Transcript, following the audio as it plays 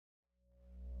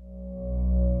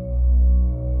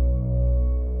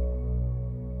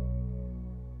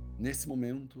Nesse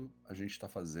momento, a gente está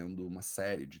fazendo uma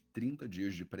série de 30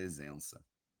 dias de presença.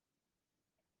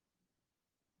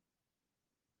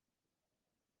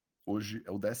 Hoje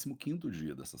é o 15º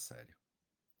dia dessa série.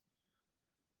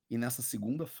 E nessa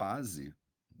segunda fase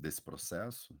desse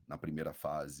processo, na primeira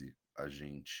fase, a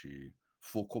gente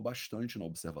focou bastante na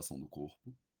observação do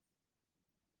corpo.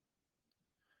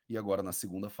 E agora, na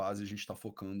segunda fase, a gente está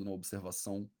focando na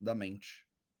observação da mente.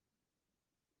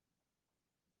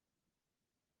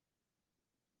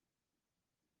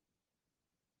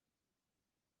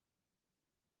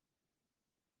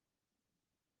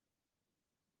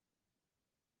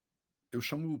 Eu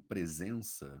chamo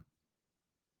presença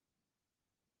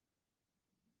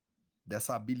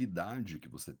dessa habilidade que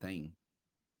você tem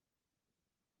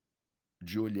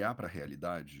de olhar para a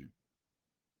realidade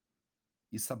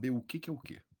e saber o que é o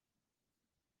quê.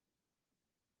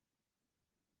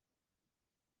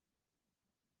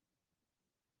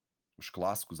 Os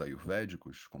clássicos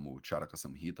ayurvédicos, como o Charaka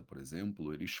Samhita, por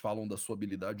exemplo, eles falam da sua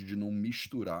habilidade de não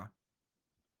misturar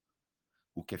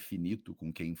o que é finito com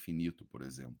o que é infinito, por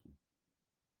exemplo.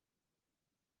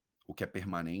 O que é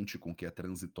permanente com o que é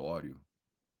transitório.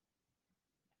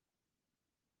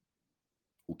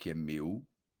 O que é meu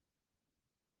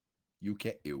e o que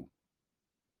é eu.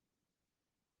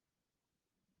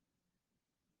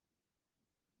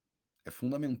 É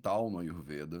fundamental no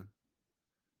Ayurveda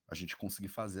a gente conseguir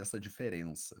fazer essa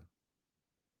diferença.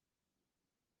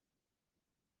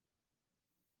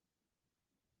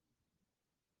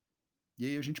 E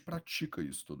aí a gente pratica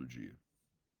isso todo dia.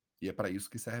 E é para isso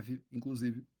que serve,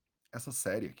 inclusive, essa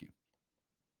série aqui.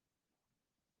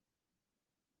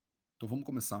 Então vamos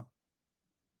começar.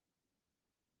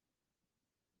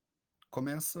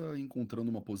 Começa encontrando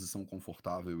uma posição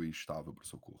confortável e estável para o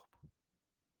seu corpo.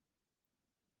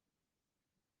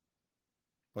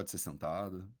 Pode ser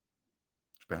sentada,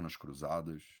 de pernas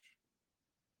cruzadas,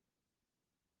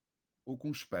 ou com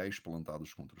os pés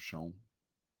plantados contra o chão.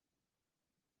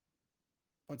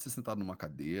 Pode ser sentado numa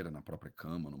cadeira, na própria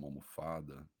cama, numa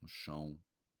almofada, no chão.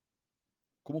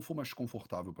 Como for mais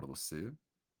confortável para você,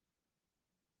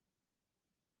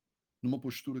 numa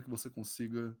postura que você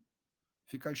consiga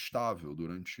ficar estável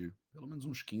durante pelo menos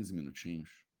uns 15 minutinhos.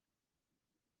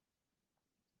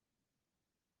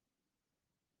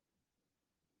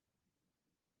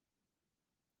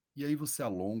 E aí você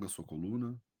alonga a sua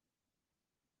coluna,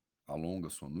 alonga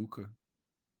a sua nuca,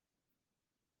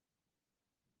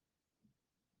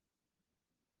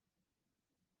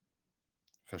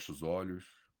 fecha os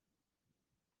olhos,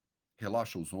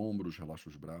 relaxa os ombros, relaxa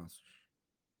os braços.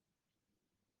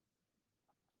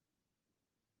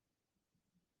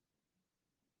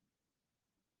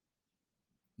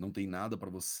 Não tem nada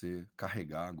para você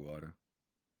carregar agora.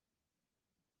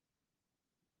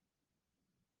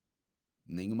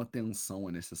 Nenhuma tensão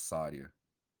é necessária.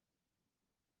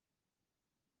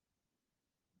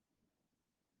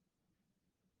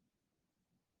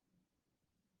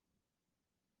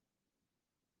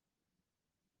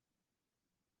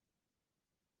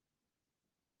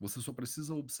 Você só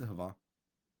precisa observar.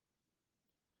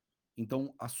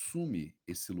 Então, assume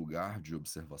esse lugar de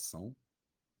observação,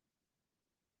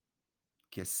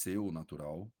 que é seu,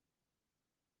 natural,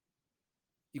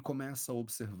 e começa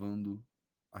observando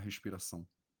a respiração.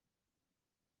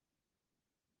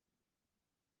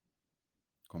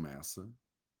 Começa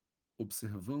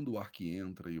observando o ar que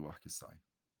entra e o ar que sai.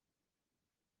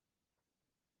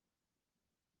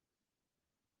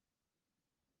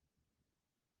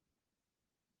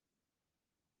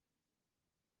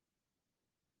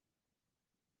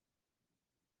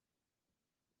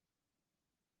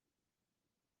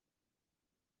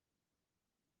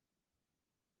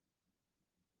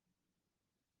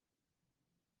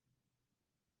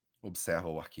 Observa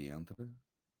o ar que entra,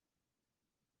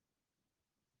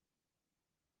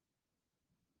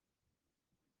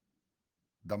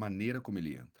 da maneira como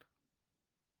ele entra.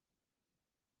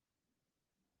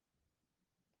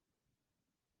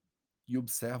 E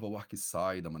observa o ar que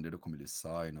sai, da maneira como ele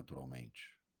sai,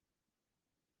 naturalmente.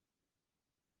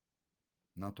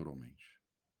 Naturalmente.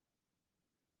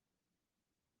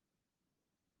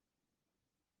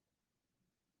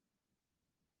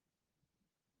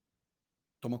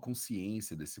 Toma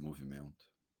consciência desse movimento.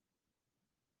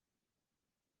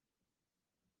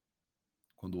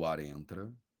 Quando o ar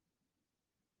entra,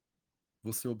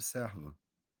 você observa.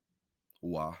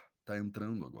 O ar está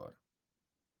entrando agora.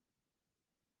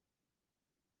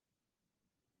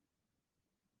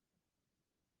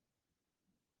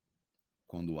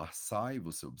 Quando o ar sai,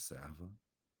 você observa.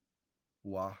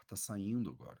 O ar está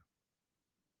saindo agora.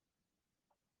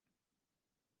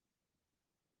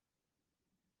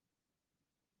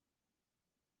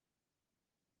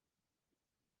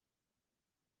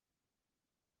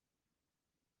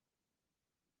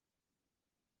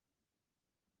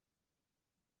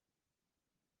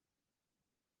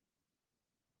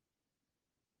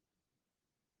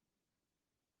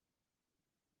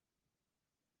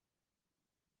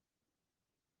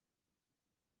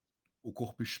 O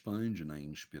corpo expande na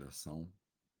inspiração,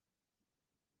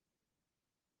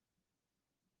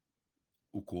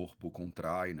 o corpo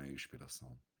contrai na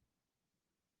expiração.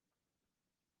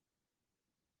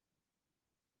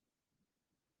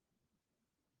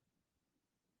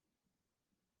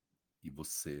 E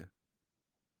você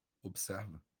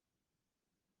observa.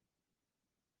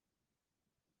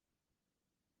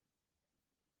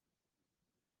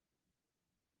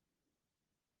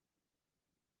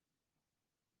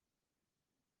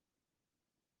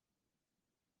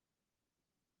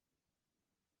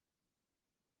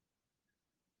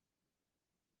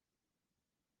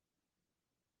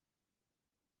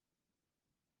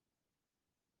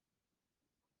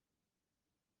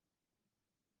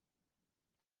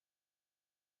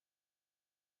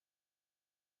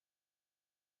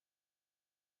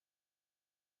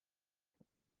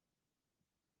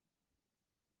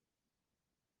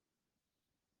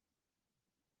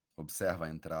 Observa a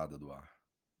entrada do ar.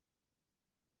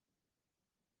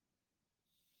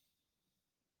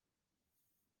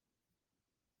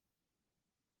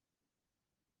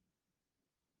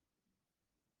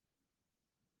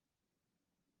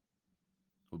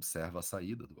 Observa a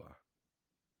saída do ar.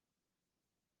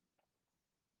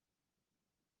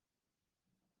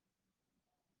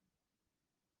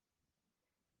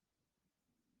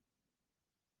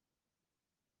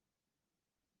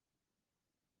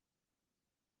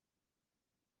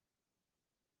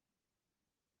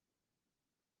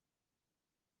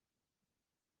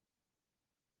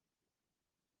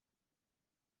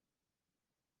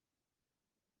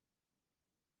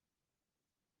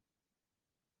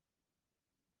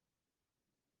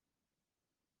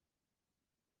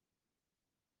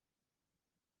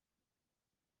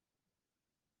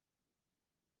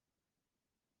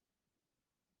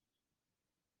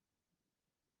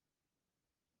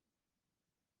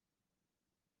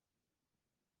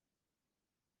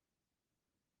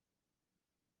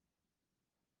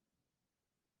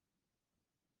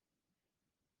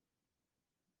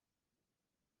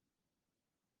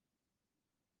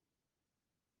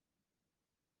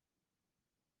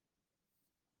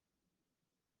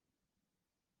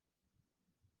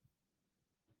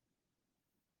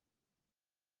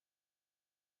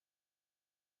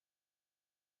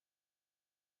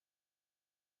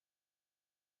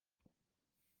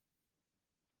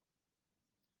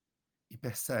 E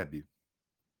percebe,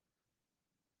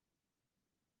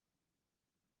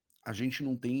 a gente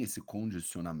não tem esse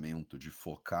condicionamento de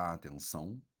focar a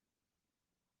atenção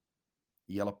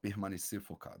e ela permanecer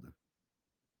focada.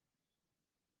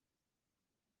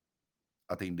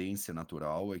 A tendência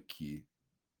natural é que,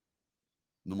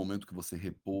 no momento que você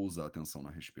repousa a atenção na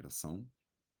respiração,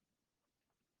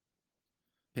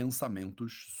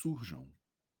 pensamentos surjam.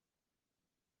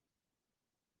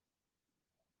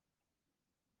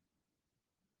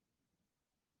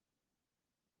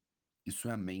 Isso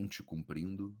é a mente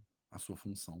cumprindo a sua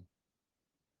função,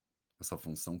 essa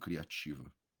função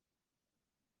criativa.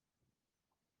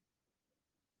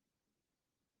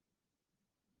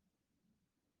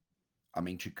 A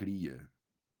mente cria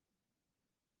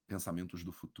pensamentos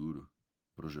do futuro,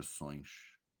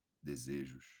 projeções,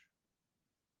 desejos.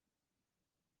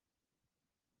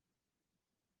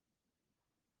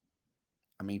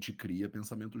 A mente cria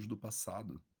pensamentos do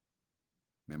passado,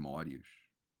 memórias.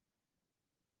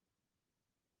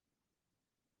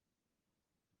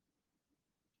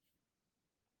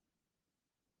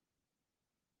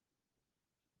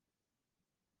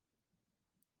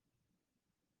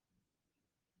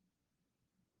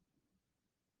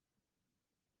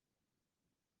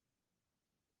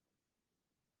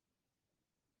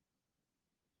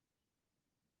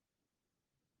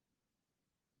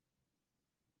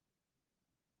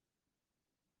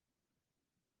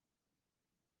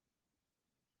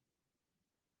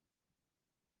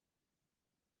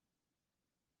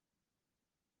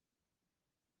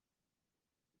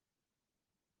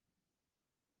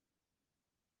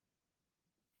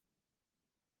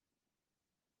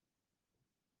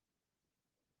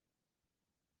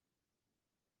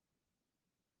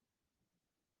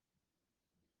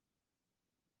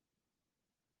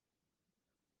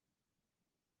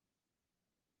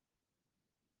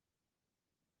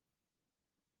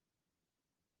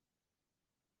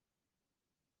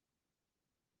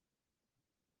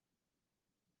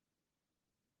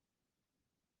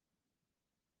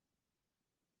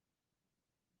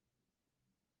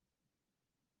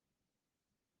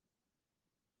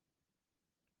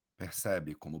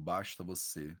 Percebe como basta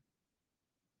você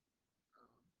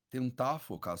tentar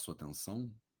focar a sua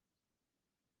atenção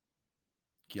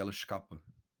que ela escapa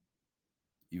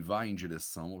e vai em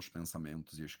direção aos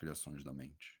pensamentos e às criações da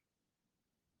mente.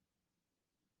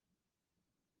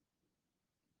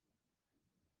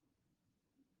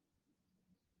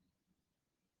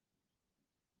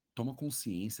 Toma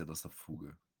consciência dessa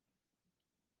fuga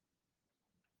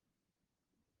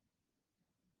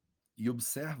e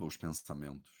observa os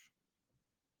pensamentos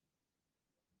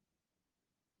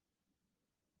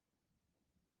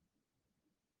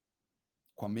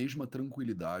com a mesma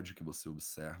tranquilidade que você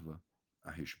observa a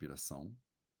respiração.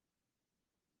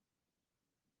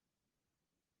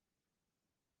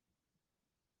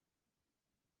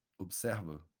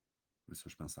 Observa os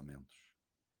seus pensamentos.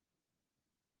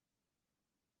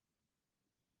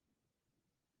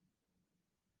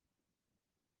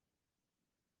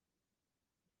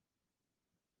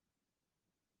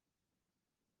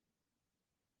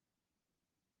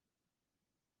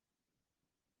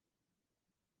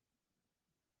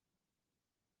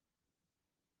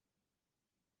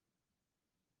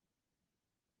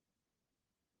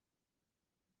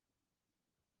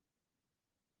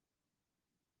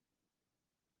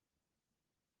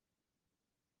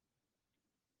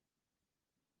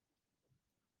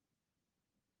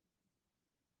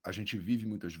 A gente vive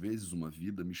muitas vezes uma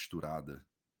vida misturada,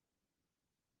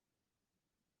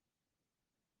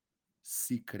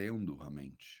 se crendo a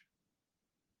mente,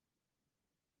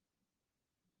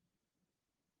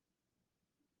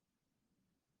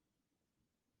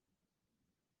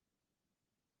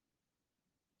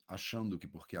 achando que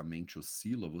porque a mente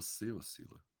oscila, você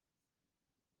oscila.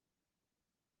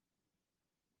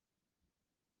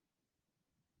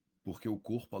 Porque o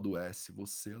corpo adoece,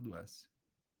 você adoece.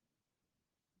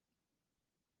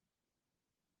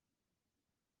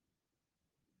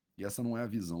 E essa não é a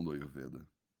visão do Ayurveda.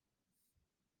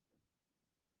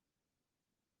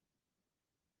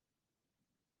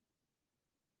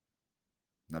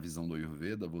 Na visão do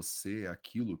Ayurveda, você é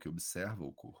aquilo que observa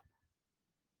o corpo.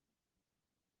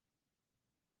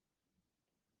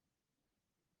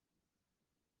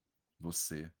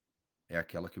 Você é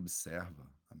aquela que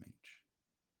observa a mente.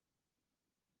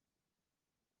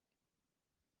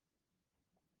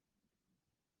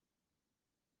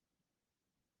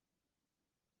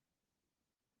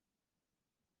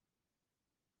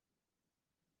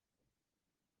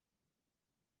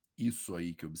 Isso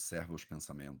aí que observa os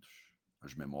pensamentos,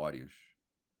 as memórias,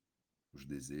 os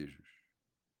desejos,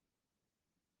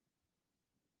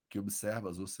 que observa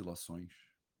as oscilações.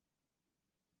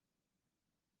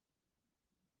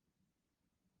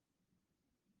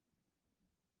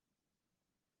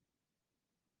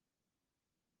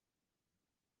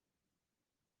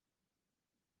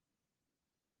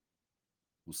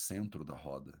 O centro da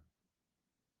roda.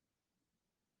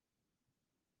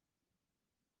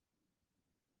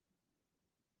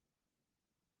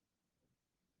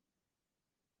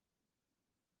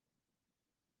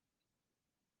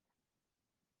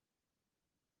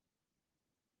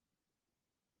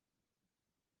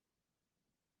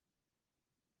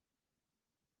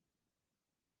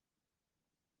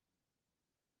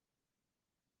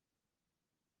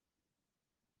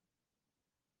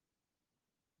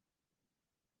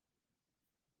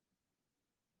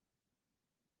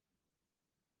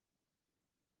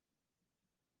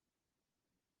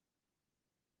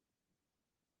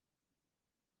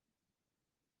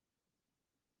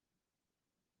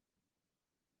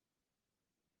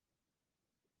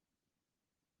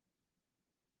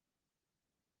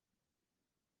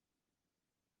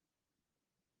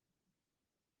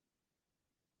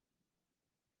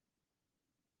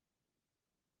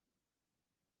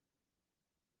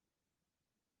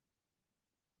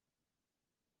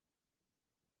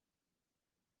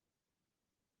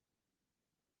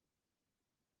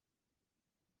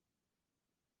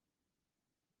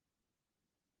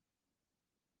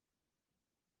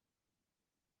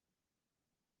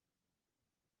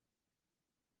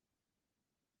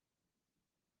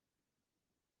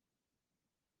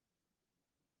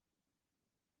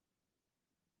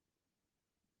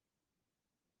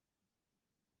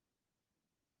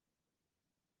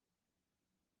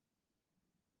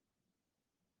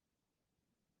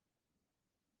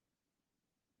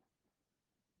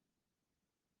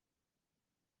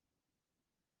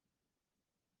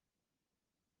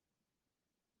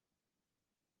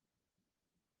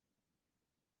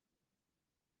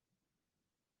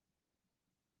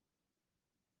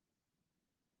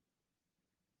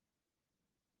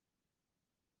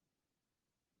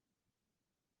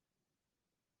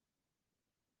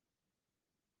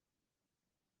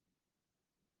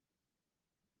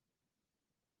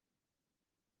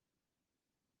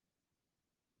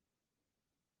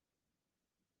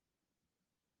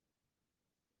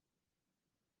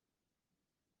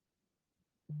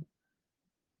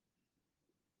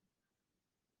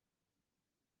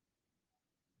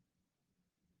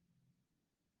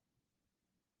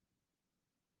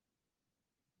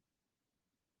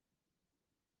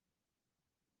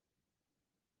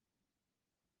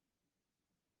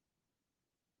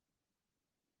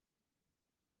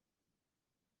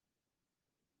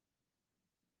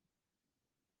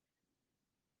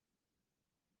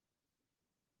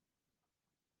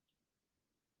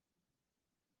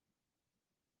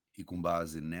 E com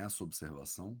base nessa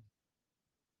observação,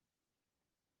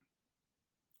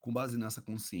 com base nessa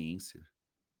consciência,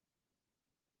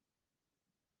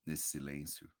 nesse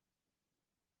silêncio,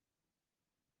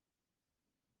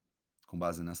 com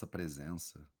base nessa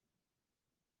presença,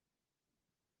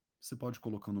 você pode ir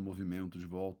colocando o movimento de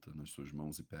volta nas suas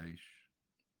mãos e pés,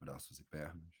 braços e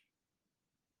pernas.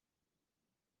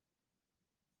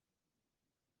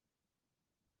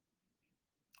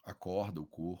 Acorda o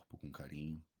corpo com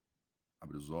carinho,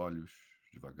 abre os olhos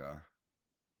devagar,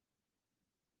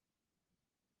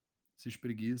 se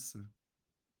espreguiça.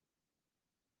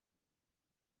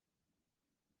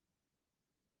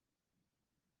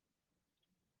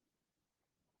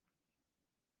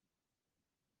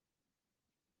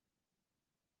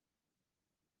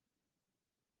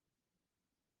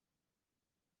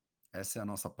 Essa é a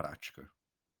nossa prática,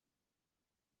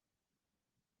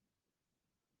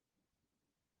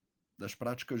 das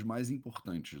práticas mais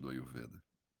importantes do Ayurveda.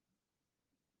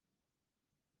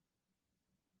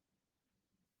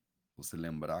 Você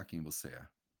lembrar quem você é.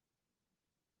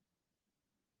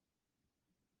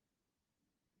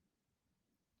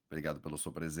 Obrigado pela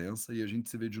sua presença e a gente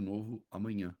se vê de novo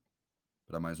amanhã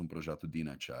para mais um projeto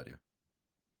Dinacharya.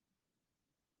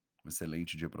 Um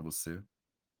excelente dia para você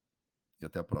e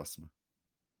até a próxima.